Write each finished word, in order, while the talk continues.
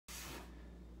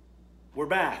We're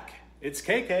back. It's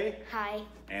KK. Hi.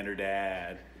 And her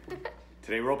dad.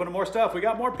 Today we're opening more stuff. We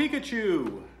got more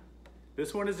Pikachu.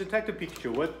 This one is Detective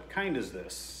Pikachu. What kind is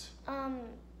this?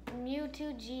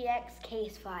 Mewtwo GX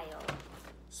case file.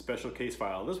 Special case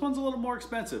file. This one's a little more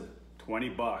expensive. 20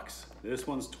 bucks. This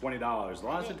one's $20. The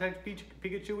last Detective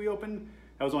Pikachu we opened,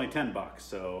 that was only 10 bucks.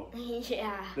 So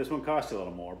yeah. This one costs you a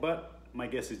little more, but my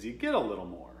guess is you get a little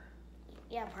more.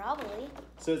 Yeah, probably.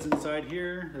 Says inside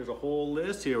here, there's a whole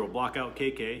list. Here, we'll block out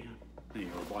KK. Here,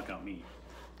 we'll block out me.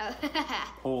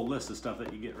 Whole list of stuff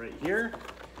that you get right here.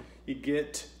 You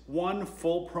get one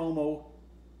full promo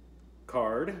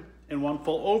card and one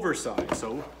full oversize.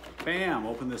 So, bam,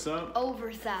 open this up.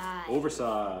 Oversized.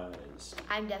 Oversized.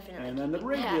 I'm definitely. And then the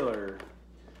regular.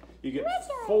 You get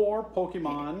 4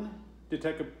 Pokemon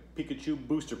Detective Pikachu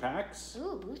booster packs.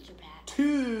 Ooh, booster packs.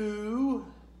 2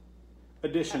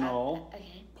 additional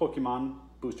Pokemon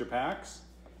booster packs.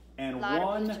 And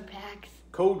 1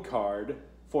 code card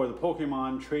for the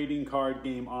Pokemon trading card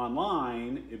game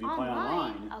online, if you play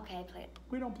online. Okay, play it.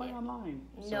 We don't play online.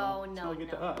 No, so it'll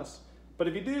get to us. But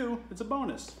if you do, it's a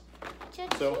bonus. Cha-ching.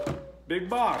 So, big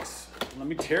box. Let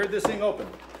me tear this thing open.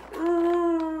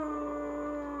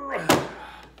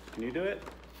 Can you do it?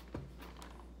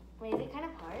 Wait, is it kind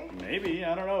of hard? Maybe,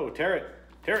 I don't know. Tear it.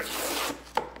 Tear it.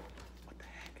 What the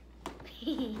heck?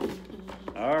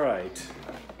 All right.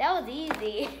 That was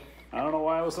easy. I don't know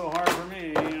why it was so hard for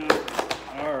me.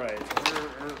 All right,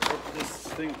 rip this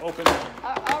thing open.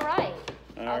 All right.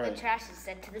 All the trash is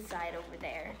set to the side over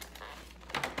there.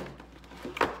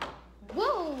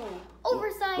 Whoa!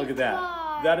 Oversized. Look at that.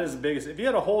 Card. That is the biggest. If you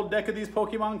had a whole deck of these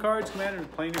Pokemon cards, Commander,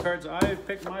 playing your cards, I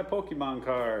picked my Pokemon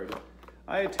card.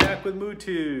 I attack with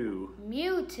Mewtwo.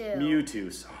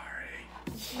 Mewtwo,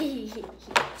 sorry.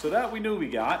 So that we knew we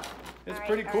got. It's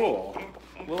pretty cool.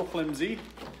 A little flimsy.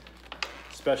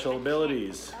 Special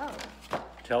abilities.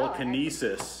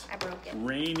 Telekinesis. I broke it.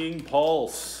 Raining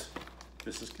Pulse.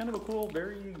 This is kind of a cool,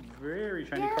 very, very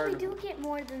shiny card. Yeah, we do get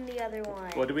more than the other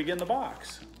one. What did we get in the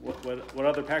box? What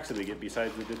other packs did we get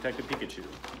besides the Detective Pikachu?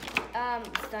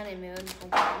 Sun and Moon.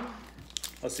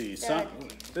 Let's see.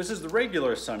 This is the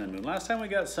regular Sun and Moon. Last time we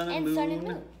got Sun and Moon. Sun and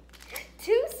Moon.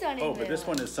 2 Sun and Moon. Oh, but this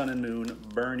one is Sun and Moon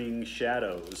Burning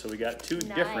Shadows. So we got 2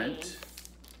 different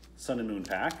Sun and Moon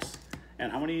packs.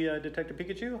 And how many Detective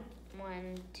Pikachu?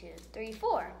 1, 2, 3,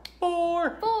 4.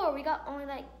 4. 4. We got only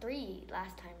like 3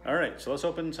 last time. All right, so let's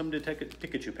open some Detective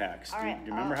Pikachu packs. Do you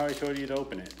remember how I told you to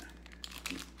open it?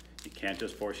 You can't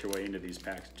just force your way into these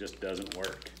packs. It just doesn't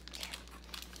work.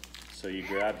 So you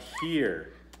grab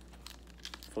here,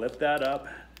 flip that up,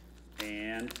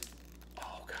 and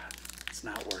oh God, it's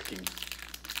not working.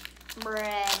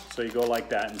 Bruh. So you go like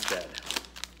that instead.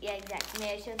 Yeah, exactly.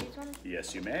 May I show these ones?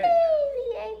 Yes, you may.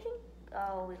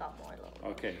 Oh, we got more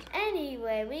little. Okay.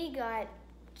 Anyway, we got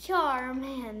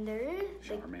Charmander.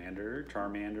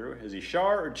 Charmander. Is he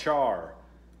Char or Char?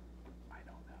 I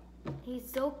don't know. He's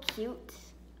so cute.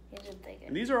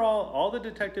 And these are all the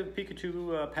Detective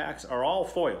Pikachu packs are all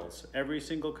foils. Every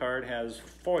single card has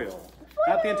foil.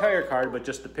 Not the entire card, but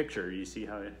just the picture. You see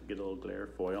how I get a little glare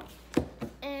foil?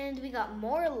 And we got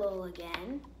Morlul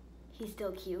again. He's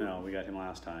still cute. No, we got him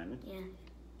last time. Yeah.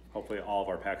 Hopefully all of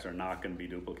our packs are not going to be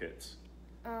duplicates.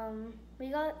 We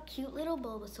got cute little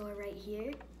Bulbasaur right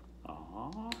here.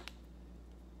 Aww.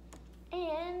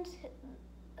 And,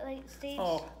 like, stage...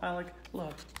 Oh,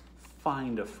 look,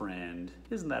 find a friend.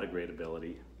 Isn't that a great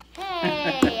ability?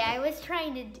 Hey, I was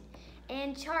trying to...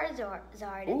 And Charizard.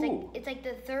 It's like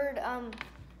the 3rd,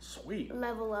 Sweet.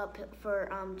 level up for,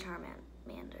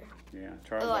 Charmander. Yeah,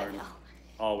 Charizard.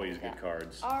 Always good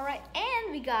cards. All right,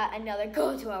 and we got another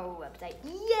go to our website.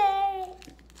 Yay!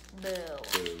 Boo.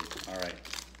 Boo. All right.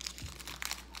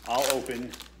 I'll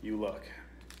open, you look.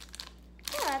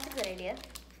 Oh, that's a good idea.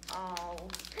 Oh,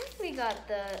 we got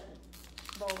the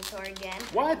Bulbasaur again.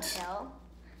 What?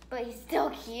 But he's still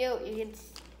cute. You can.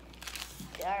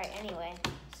 All right. Anyway,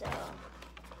 so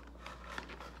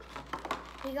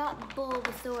we got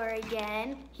Bulbasaur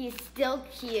again. He's still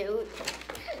cute.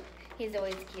 He's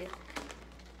always cute.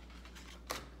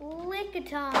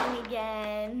 Lickitung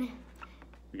again.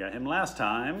 We got him last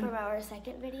time. From our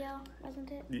 2nd video,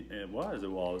 wasn't it? It was. It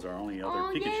was our only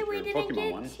other Pikachu Pikachu we didn't Pokemon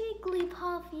get one.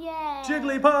 Jigglypuff yet.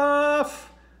 Jigglypuff!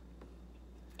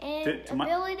 And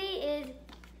ability is,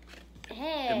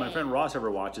 hey. If my friend Ross ever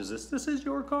watches this is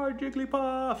your card,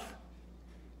 Jigglypuff.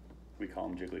 We call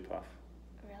him Jigglypuff.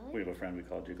 Really? We have a friend we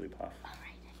call Jigglypuff. All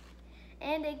right.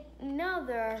 And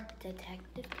another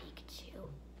Detective Pikachu.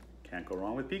 Can't go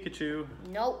wrong with Pikachu.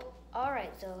 Nope. All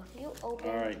right, so you open.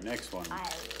 All right, next one. I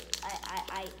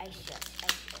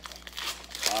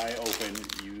I open,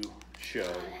 you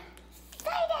show.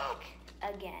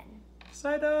 again.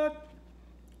 Psyduck.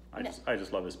 I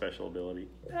just love his special ability.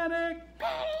 Panic.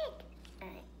 Panic. All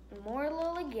right.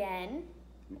 Morlul again.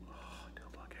 Oh,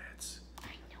 duplicates.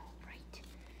 I know, right?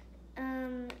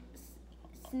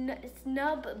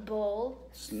 Snubbull.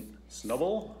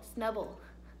 Snubble? Snubbull.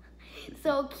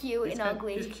 So cute and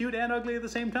ugly. He's cute and ugly at the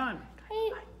same time. Hey.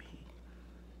 Like me.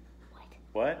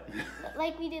 What? What?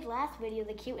 Like we did last video,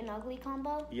 the cute and ugly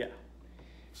combo. Yeah.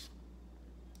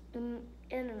 And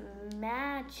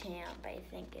Machamp, I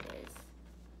think it is.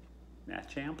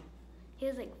 Machamp? He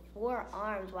has like 4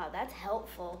 arms. Wow, that's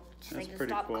helpful. Just That's like to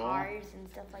pretty stop cool. cars and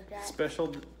stuff like that.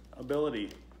 Special ability.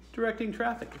 Directing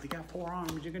traffic. If you got 4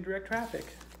 arms, you can direct traffic.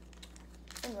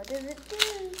 And what does it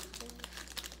do?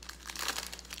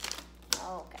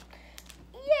 Oh, okay.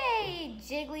 Yay!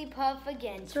 Jigglypuff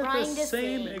again. Is that trying the to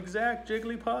same sing. exact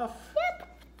Jigglypuff?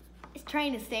 Yep. It's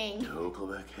trying to sing.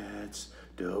 Duplicates.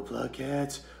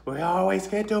 Duplicates. We always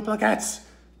get duplicates.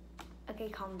 Okay,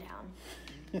 calm down.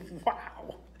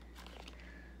 Wow.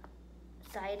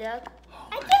 Psyduck. Oh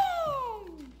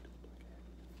Again!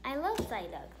 I love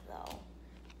Psyduck though.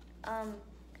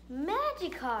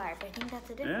 Magikarp. I think that's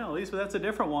a different Yeah, at least that's a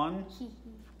different one.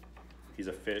 He's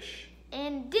a fish.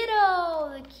 And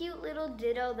Ditto, the cute little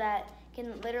Ditto that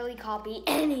can literally copy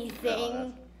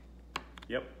anything.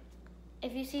 Yep.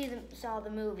 If you saw the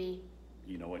movie,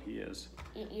 You know what he is.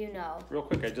 you know. Real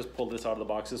quick, I just pulled this out of the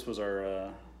box. This was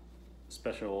our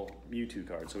special Mewtwo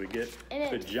card. So we get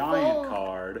And the it's giant full.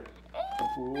 card.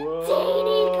 Teeny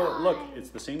Whoa! card. Look, it's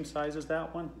the same size as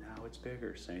that one. Now it's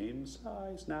bigger. Same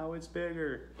size. Now it's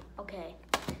bigger. Okay.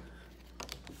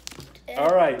 All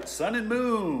right, Sun and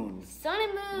Moon. Sun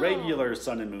and Moon. Regular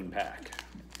Sun and Moon pack.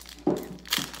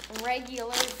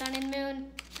 Regular Sun and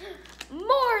Moon.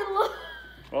 More.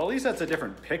 Well, at least that's a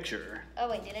different picture. Oh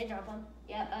wait, did I drop one?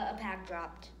 Yeah, a pack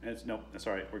dropped. Nope, that's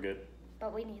all right. We're good.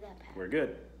 But we need that pack. We're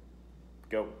good.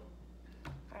 Go.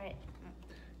 All right.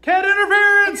 Cat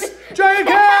interference! Giant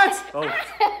cats! Oh,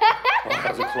 that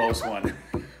was a close one.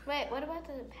 Wait, what about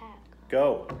the pack?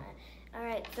 Go. All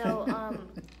right, so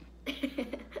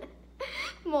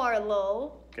more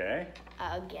lol. Okay.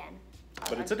 Again.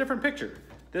 But it's a different picture.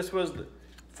 This was the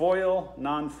foil,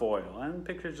 non-foil, and the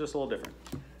picture's just a little different.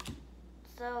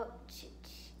 So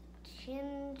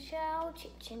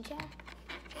Chinchou.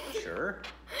 Sure.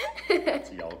 It's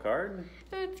a yellow card.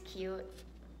 That's cute.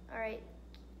 All right.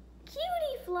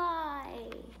 Cutie fly.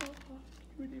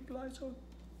 Cutie fly, so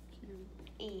cute.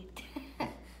 Eat.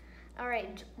 All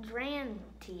right,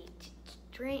 Dranty.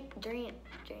 Dranty.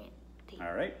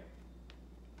 All right.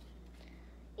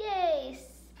 Yay,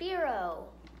 Spearow.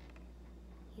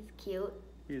 He's cute.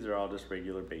 These are all just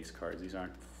regular base cards. These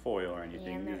aren't foil or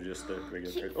anything. Yeah, These are just the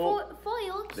regular cards.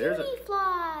 Foil there's Cutie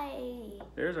fly.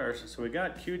 There's ours. So we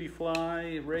got Cutie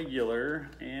Fly regular,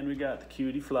 and we got the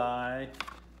Cutie Fly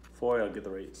foil. Get the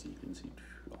right so you can see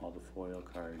all the foil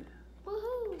card.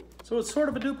 Woohoo! So it's sort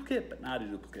of a duplicate, but not a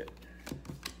duplicate.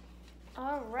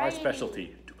 All right. Our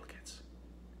specialty, duplicates.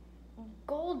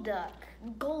 Golduck.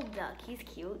 Golduck. He's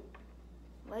cute.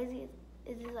 Why is he?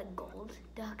 Is he like gold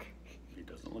duck? He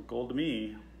doesn't look gold to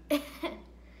me.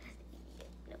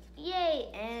 Yay,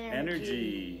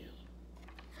 energy.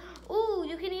 Ooh,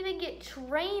 you can even get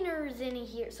trainers in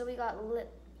here. So we got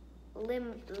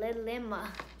Limma.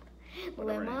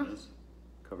 Whatever her Limma. name is.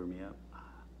 Cover me up.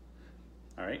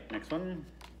 All right, next one.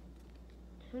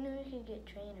 Who knew you could get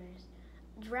trainers?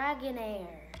 Dragonair.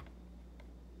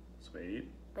 Sweet.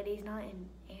 But he's not in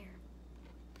air.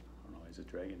 I don't know, he's a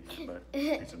dragon, but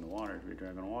he's in the water. He's a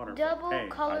dragon in water. Double Hey, I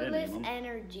didn't colorless name him.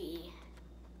 energy.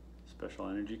 Special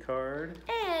energy card.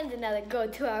 And another go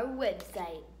to our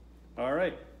website. All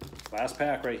right, last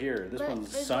pack right here. This But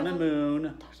one's there's Sun one and on-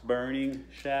 Moon, Burning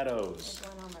Shadows.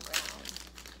 There's one on the ground.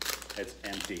 It's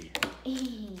empty.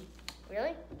 Really?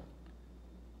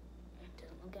 It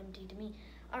doesn't look empty to me.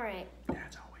 All right. Yeah,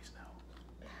 it's always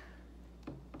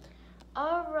no.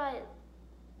 All right.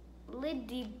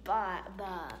 Liddy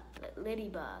Baba. Liddy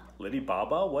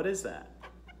Baba? What is that?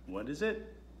 What is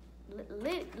it?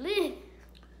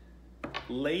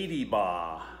 Lady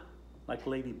Ba. Like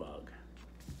ladybug.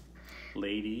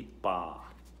 Lady Ba.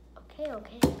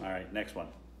 Okay. All right, next one.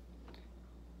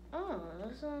 Oh,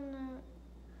 this one.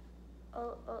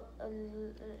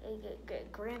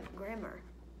 Grammar.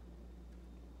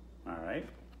 All right.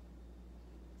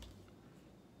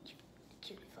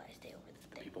 Cutie fly, stay over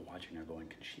the thing. People watching are going,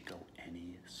 can she go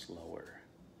any slower?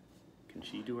 Can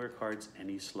she do her cards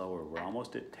any slower? We're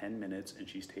almost at 10 minutes and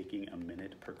she's taking a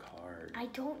minute per card. I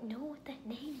don't know what that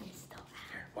name is though.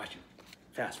 Here, watch you.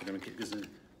 Fast, we're gonna get this in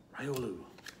Riolu.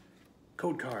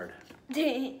 Code card.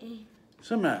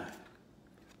 Summa.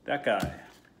 That guy.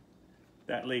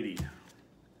 That lady.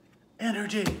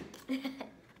 Energy.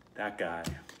 That guy.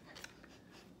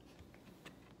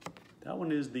 That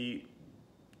one is the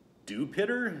Dev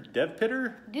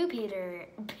Pitter?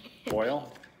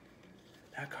 Foil.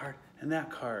 That card and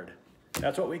that card.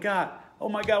 That's what we got. Oh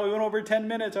my God, we went over 10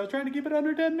 minutes. I was trying to keep it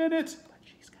under 10 minutes. But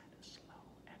she's kind of slow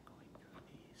at going through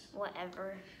these.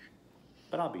 Whatever.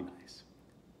 But I'll be nice.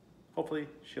 Hopefully,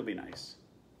 she'll be nice.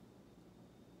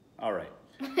 All right.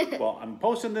 Well, I'm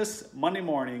posting this Monday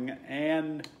morning,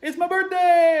 and it's my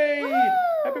birthday! Woo!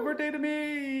 Happy birthday to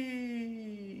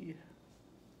me!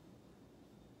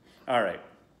 All right.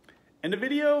 End the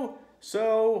video.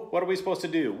 So, what are we supposed to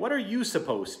do? What are you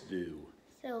supposed to do?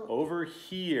 So, over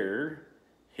here,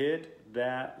 hit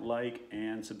that like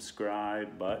and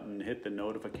subscribe button. Hit the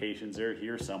notifications. They're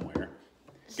here somewhere.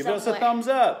 Give us a thumbs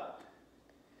up.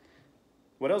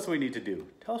 What else do we need to do?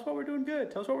 Tell us what we're doing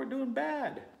good. Tell us what we're doing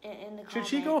bad. In the should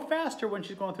she go faster when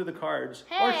she's going through the cards?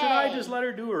 Hey. Or should I just let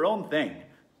her do her own thing?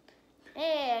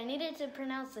 Hey, I needed to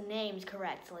pronounce the names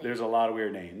correctly. There's a lot of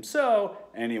weird names. So,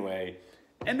 anyway,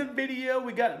 end of video.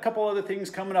 We got a couple other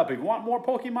things coming up. If you want more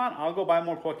Pokemon, I'll go buy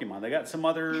more Pokemon. They got some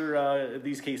other,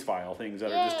 these case file things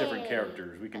that are just different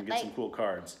characters. We can get some cool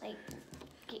cards.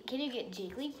 Can you get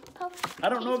Jigglypuff? I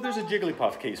don't know if there's a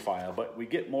Jigglypuff case file, but we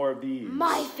get more of these.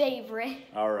 My favorite.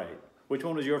 All right. Which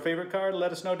one was your favorite card?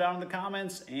 Let us know down in the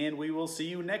comments, and we will see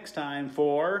you next time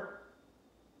for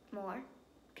more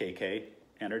KK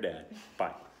and her dad.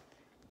 Bye.